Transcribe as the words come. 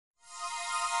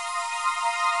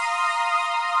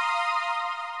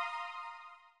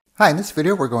Hi, in this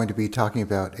video we're going to be talking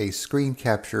about a screen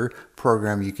capture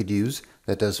program you could use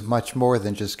that does much more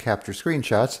than just capture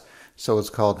screenshots. So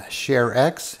it's called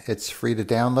ShareX. It's free to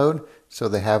download. So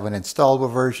they have an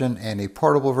installable version and a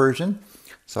portable version.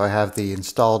 So I have the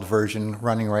installed version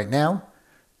running right now.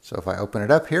 So if I open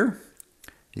it up here,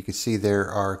 you can see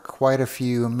there are quite a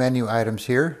few menu items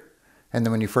here. And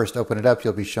then when you first open it up,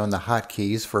 you'll be shown the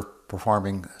hotkeys for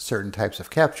performing certain types of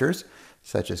captures,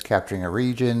 such as capturing a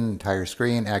region, entire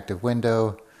screen, active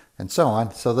window, and so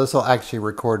on. So this will actually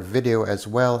record video as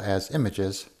well as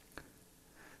images.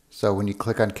 So when you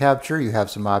click on capture, you have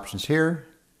some options here.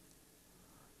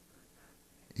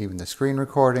 Even the screen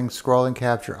recording, scrolling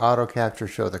capture, auto capture,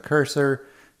 show the cursor.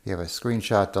 You have a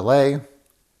screenshot delay.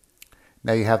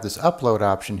 Now you have this upload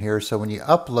option here. So when you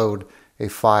upload a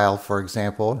file, for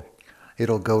example,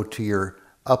 it'll go to your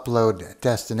upload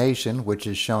destination, which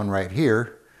is shown right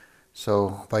here.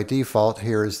 So by default,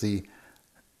 here is the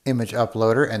image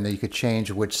uploader, and then you could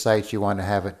change which site you want to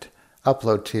have it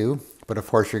upload to. But of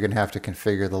course, you're going to have to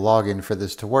configure the login for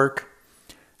this to work.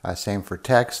 Same for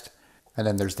text. And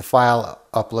then there's the file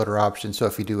uploader option. So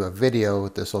if you do a video,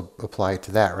 this will apply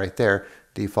to that right there.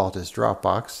 Default is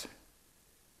Dropbox.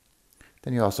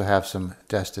 Then you also have some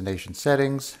destination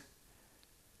settings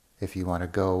if you want to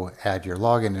go add your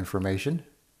login information.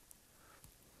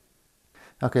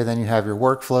 Okay, then you have your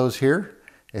workflows here.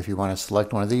 If you want to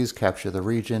select one of these, capture the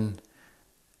region,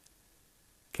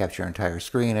 capture your entire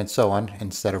screen, and so on.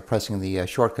 Instead of pressing the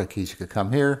shortcut keys, you could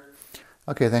come here.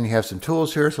 Okay, then you have some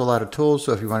tools here, so a lot of tools.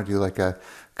 So if you want to do like a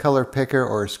color picker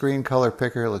or a screen color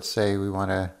picker, let's say we want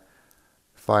to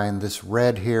find this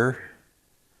red here.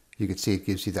 You can see it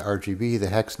gives you the RGB, the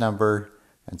hex number,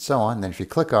 and so on. Then if you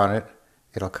click on it,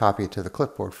 it'll copy it to the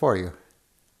clipboard for you.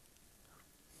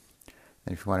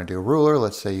 And if you want to do a ruler,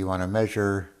 let's say you want to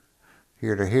measure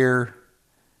here to here,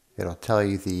 it'll tell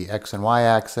you the X and Y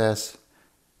axis,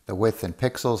 the width in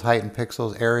pixels, height in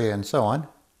pixels, area, and so on.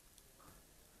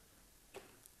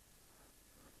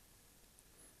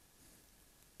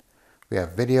 We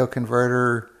have video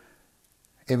converter,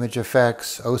 image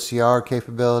effects, OCR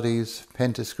capabilities,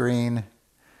 pin to screen,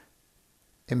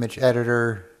 image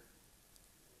editor.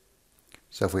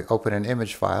 So if we open an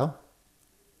image file,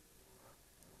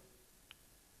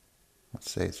 let's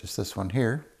say it's just this one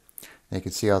here, and you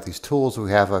can see all these tools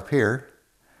we have up here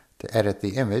to edit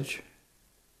the image.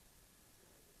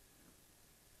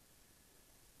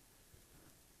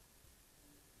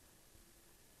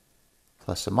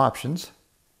 Plus some options.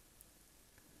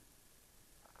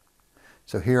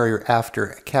 So here are your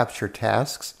after capture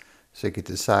tasks, so you can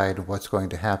decide what's going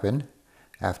to happen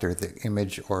after the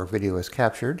image or video is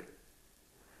captured.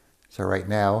 So right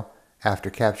now, after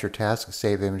capture task,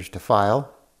 save image to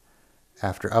file.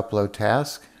 After upload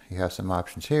task, you have some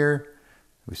options here.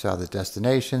 We saw the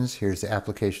destinations. Here's the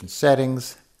application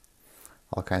settings.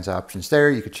 All kinds of options there.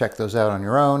 You can check those out on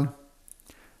your own.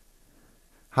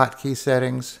 Hotkey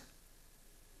settings,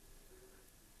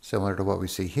 similar to what we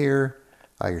see here.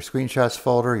 Your screenshots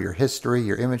folder, your history,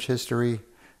 your image history,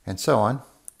 and so on.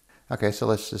 Okay, so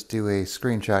let's just do a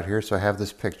screenshot here. So I have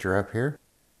this picture up here.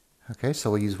 Okay,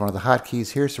 so we'll use one of the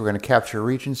hotkeys here. So we're going to capture a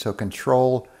region, so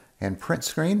Control and print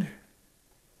screen.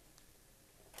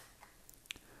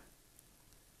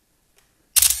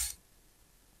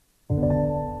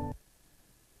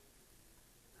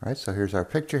 All right, so here's our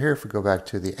picture here. If we go back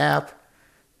to the app,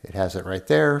 it has it right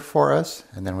there for us.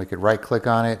 And then we could right click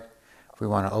on it. If we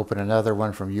want to open another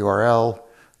one from URL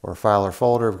or file or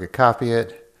folder, we could copy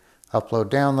it, upload,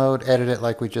 download, edit it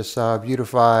like we just saw,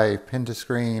 beautify, pin to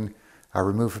screen,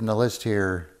 remove from the list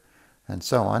here, and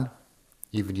so on.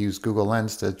 Even use Google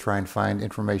Lens to try and find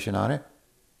information on it.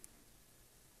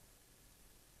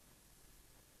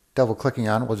 Double clicking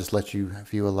on it will just let you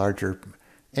view a larger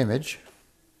image.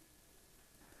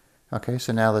 Okay,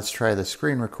 so now let's try the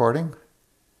screen recording.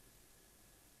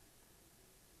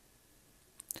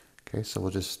 Okay, so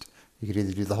you could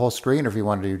either do the whole screen or if you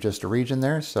want to do just a region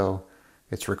there. So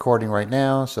it's recording right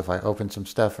now. So if I open some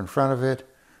stuff in front of it,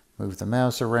 move the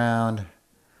mouse around,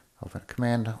 open a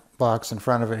command box in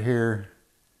front of it here,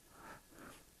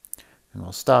 and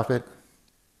we'll stop it.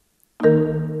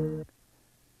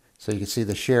 So you can see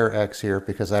the ShareX here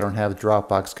because I don't have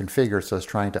Dropbox configured, so it's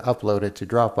trying to upload it to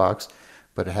Dropbox,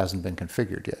 but it hasn't been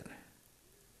configured yet.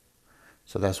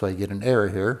 So that's why you get an error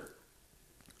here.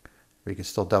 We can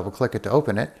still double click it to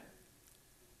open it.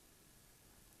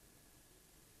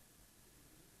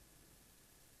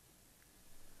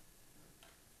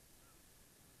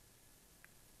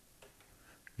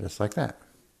 Just like that.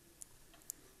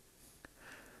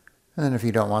 And then if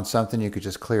you don't want something, you could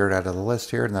just clear it out of the list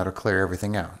here, and that'll clear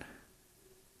everything out.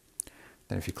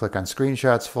 Then if you click on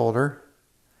Screenshots folder,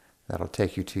 that'll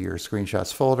take you to your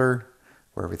Screenshots folder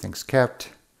where everything's kept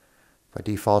by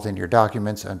default in your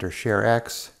documents under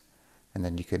ShareX, and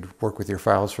then you could work with your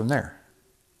files from there.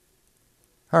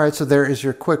 Alright, so there is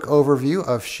your quick overview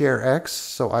of ShareX.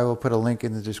 So I will put a link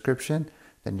in the description,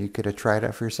 then you could try it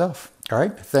out for yourself.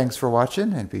 Alright, thanks for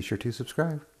watching and be sure to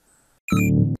subscribe.